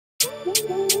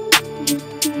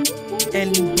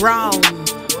and Brown,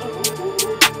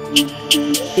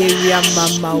 Area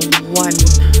Mama 1.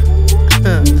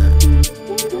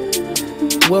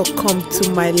 Welcome to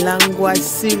my Langua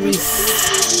Series.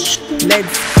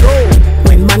 Let's go.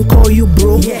 When man call you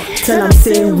bro, tell him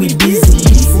say we busy.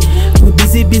 We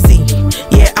busy.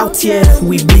 Yeah, out here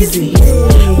we busy.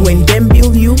 When them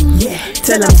bill you,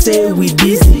 tell them say we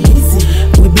busy.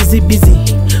 We busy.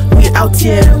 We out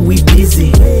here we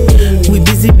busy. We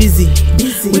busy. We busy.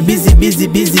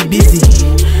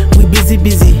 We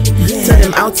busy. Tell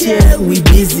them out here we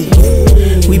busy.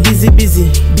 We busy. We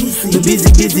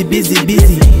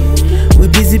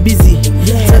busy.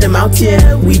 Tell them out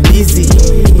here we busy.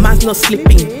 Man's not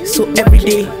sleeping, so every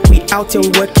day we out here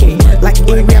working. Like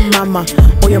area mama,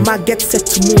 or your man gets set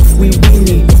to move, we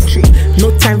winning.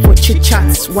 No time for chit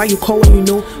chats. Why you call when you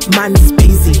know man is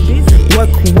busy?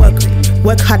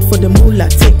 Work hard for the moolah.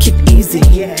 Take it easy.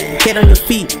 Get on your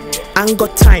feet. I ain't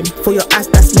got time for your ass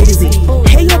that's lazy.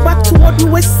 Hey, you're back to what we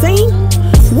were saying.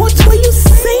 What were you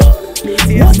saying?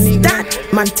 What's that?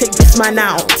 Man, take this man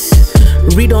out.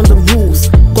 Read on the rules.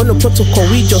 Gonna protocol,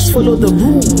 we just follow the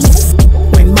rules.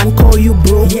 When man call you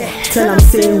bro, tell him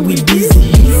say we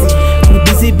busy.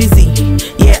 We busy.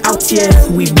 Yeah, out here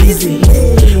we busy.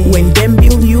 When them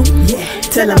bill you,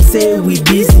 tell him say we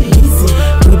busy.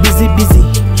 We busy.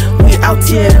 We out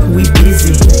here we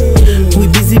busy. We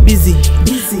busy.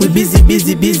 We busy.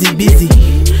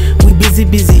 We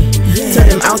busy. Tell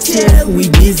them out here we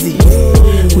busy.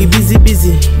 We busy. We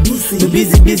busy.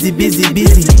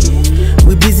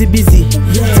 We busy.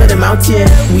 Tell them out here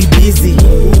we busy.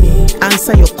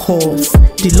 Answer your calls.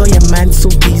 The lawyer man so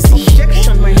busy.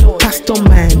 Pastor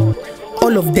man,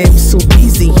 all of them so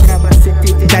busy.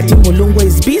 Daddy Molongo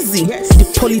is busy. The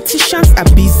politicians are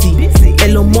busy.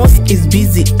 Elon Musk is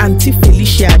busy. Auntie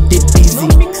Felicia they busy.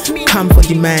 Come for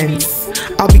demands.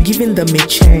 I'll be giving them a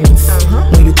chance.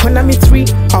 When you corner me 3,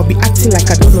 I'll be acting like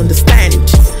I don't understand.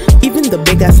 Even the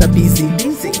beggars are busy.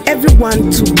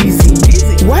 Everyone too busy.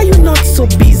 Why you not so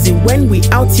busy when we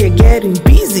out here getting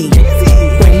busy?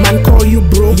 When man call you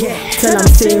bro, tell him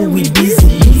say we busy.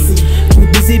 We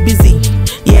busy.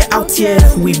 Yeah, out here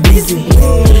we busy.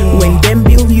 When them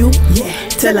bill you,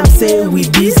 tell him say we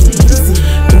busy.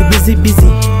 We busy.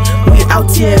 We out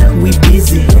here we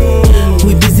busy.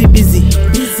 We busy. We busy.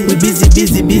 We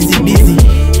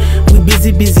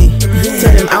busy.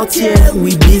 Tell them out here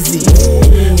we busy.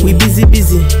 We busy. We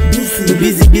busy.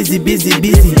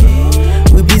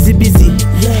 We busy.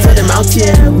 Tell them out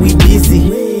here we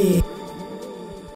busy.